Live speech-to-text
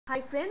Hi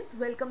friends,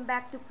 welcome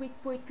back to Quick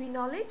Poetry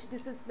Knowledge.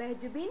 This is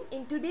Mehjabin.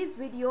 In today's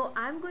video,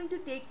 I am going to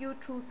take you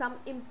through some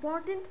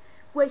important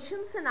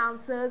questions and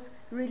answers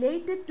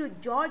related to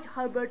George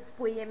Herbert's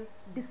poem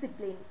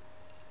Discipline.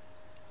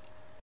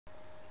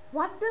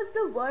 What does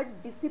the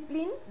word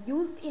discipline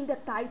used in the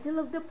title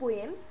of the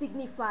poem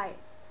signify?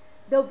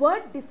 The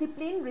word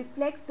discipline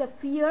reflects the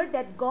fear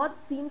that God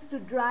seems to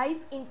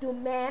drive into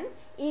man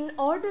in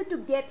order to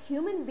get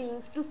human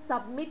beings to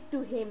submit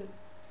to him.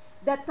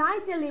 The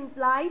title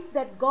implies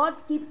that God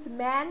keeps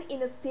man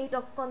in a state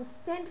of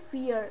constant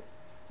fear.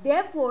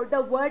 Therefore,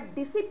 the word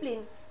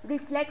discipline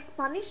reflects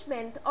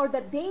punishment or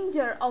the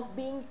danger of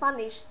being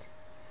punished.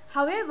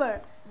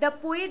 However, the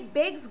poet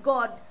begs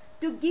God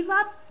to give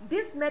up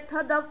this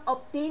method of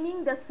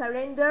obtaining the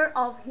surrender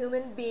of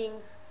human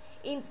beings.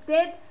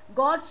 Instead,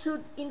 God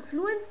should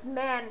influence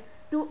man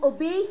to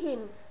obey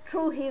him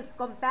through his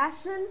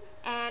compassion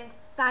and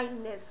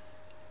kindness.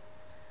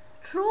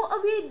 Throw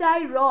away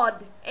thy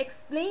rod.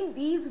 Explain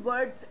these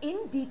words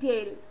in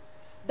detail.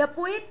 The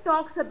poet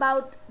talks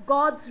about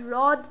God's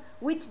rod,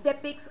 which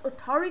depicts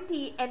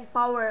authority and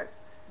power.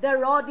 The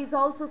rod is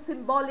also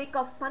symbolic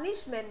of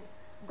punishment.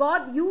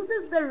 God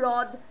uses the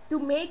rod to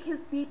make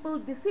his people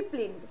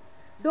disciplined.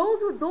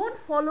 Those who don't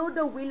follow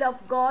the will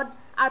of God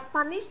are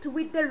punished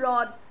with the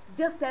rod,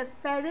 just as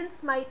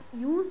parents might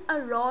use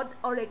a rod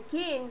or a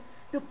cane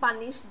to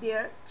punish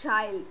their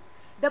child.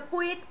 The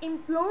poet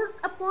implores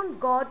upon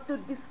God to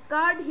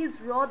discard his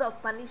rod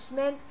of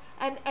punishment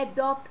and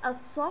adopt a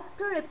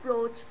softer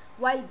approach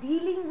while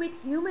dealing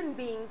with human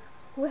beings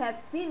who have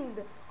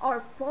sinned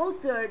or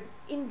faltered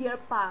in their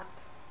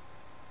path.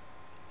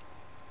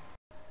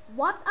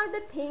 What are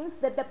the things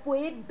that the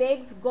poet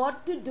begs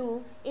God to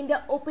do in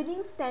the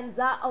opening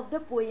stanza of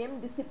the poem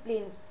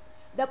Discipline?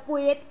 The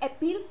poet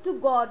appeals to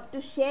God to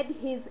shed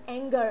his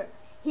anger.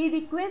 He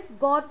requests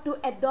God to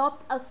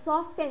adopt a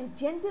soft and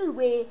gentle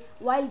way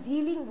while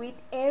dealing with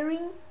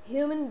erring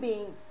human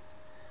beings.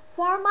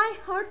 For my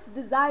heart's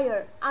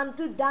desire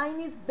unto thine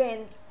is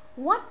bent.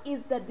 What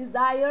is the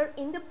desire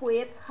in the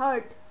poet's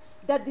heart?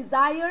 The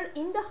desire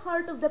in the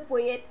heart of the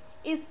poet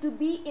is to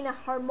be in a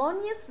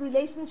harmonious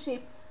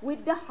relationship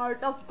with the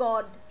heart of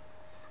God.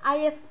 I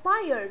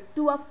aspire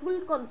to a full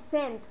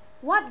consent.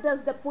 What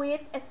does the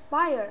poet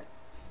aspire?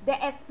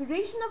 The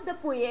aspiration of the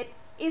poet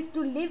is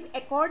to live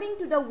according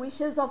to the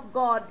wishes of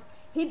God.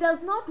 He does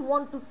not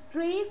want to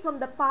stray from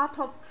the path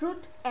of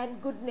truth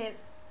and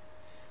goodness.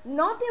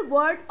 Not a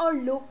word or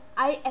look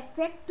I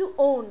affect to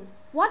own.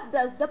 What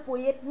does the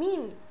poet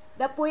mean?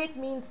 The poet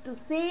means to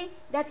say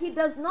that he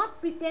does not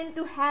pretend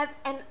to have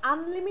an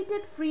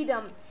unlimited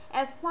freedom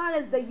as far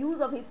as the use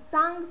of his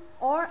tongue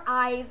or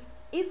eyes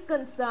is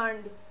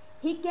concerned.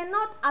 He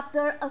cannot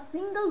utter a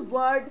single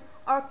word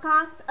or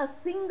cast a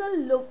single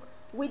look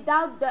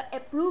without the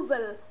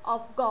approval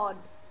of God.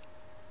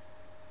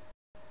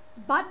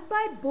 But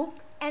by book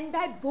and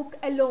thy book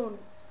alone.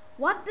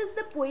 What does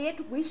the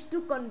poet wish to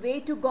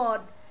convey to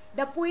God?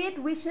 The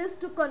poet wishes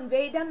to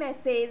convey the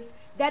message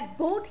that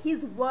both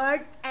his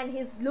words and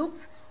his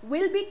looks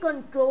will be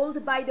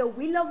controlled by the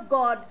will of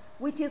God,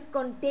 which is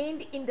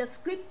contained in the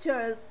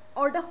scriptures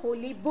or the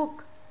holy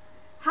book.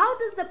 How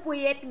does the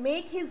poet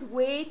make his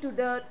way to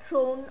the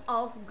throne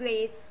of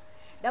grace?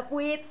 The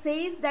poet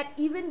says that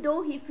even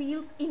though he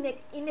feels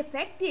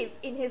ineffective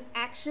in his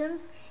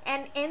actions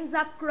and ends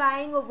up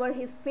crying over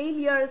his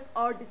failures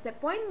or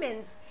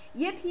disappointments,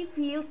 yet he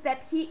feels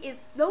that he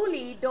is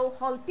slowly, though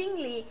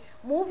haltingly,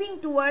 moving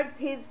towards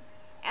his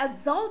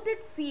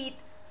exalted seat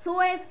so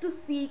as to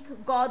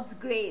seek God's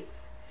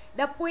grace.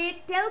 The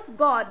poet tells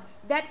God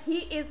that he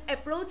is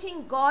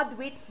approaching God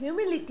with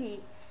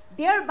humility.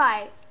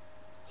 Thereby,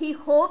 he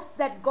hopes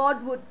that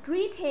God would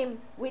treat him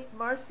with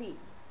mercy.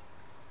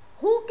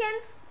 Who can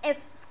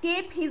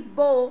escape his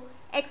bow?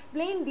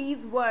 Explain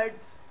these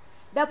words.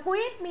 The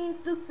poet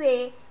means to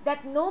say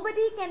that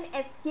nobody can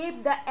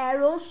escape the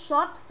arrows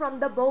shot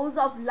from the bows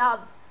of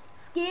love.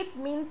 Escape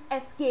means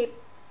escape.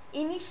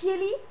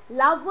 Initially,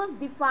 love was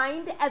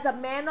defined as a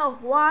man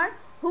of war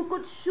who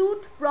could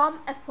shoot from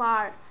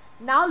afar.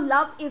 Now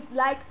love is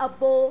like a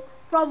bow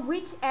from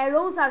which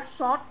arrows are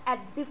shot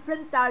at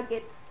different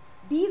targets.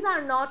 These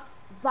are not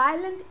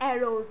violent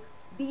arrows.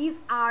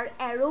 These are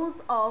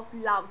arrows of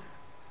love.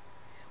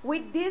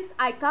 With this,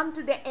 I come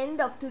to the end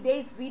of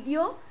today's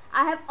video.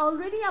 I have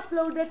already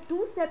uploaded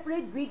 2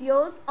 separate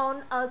videos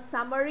on a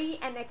summary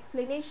and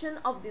explanation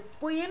of this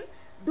poem.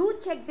 Do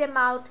check them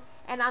out,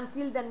 and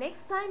until the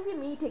next time we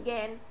meet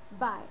again,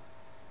 bye.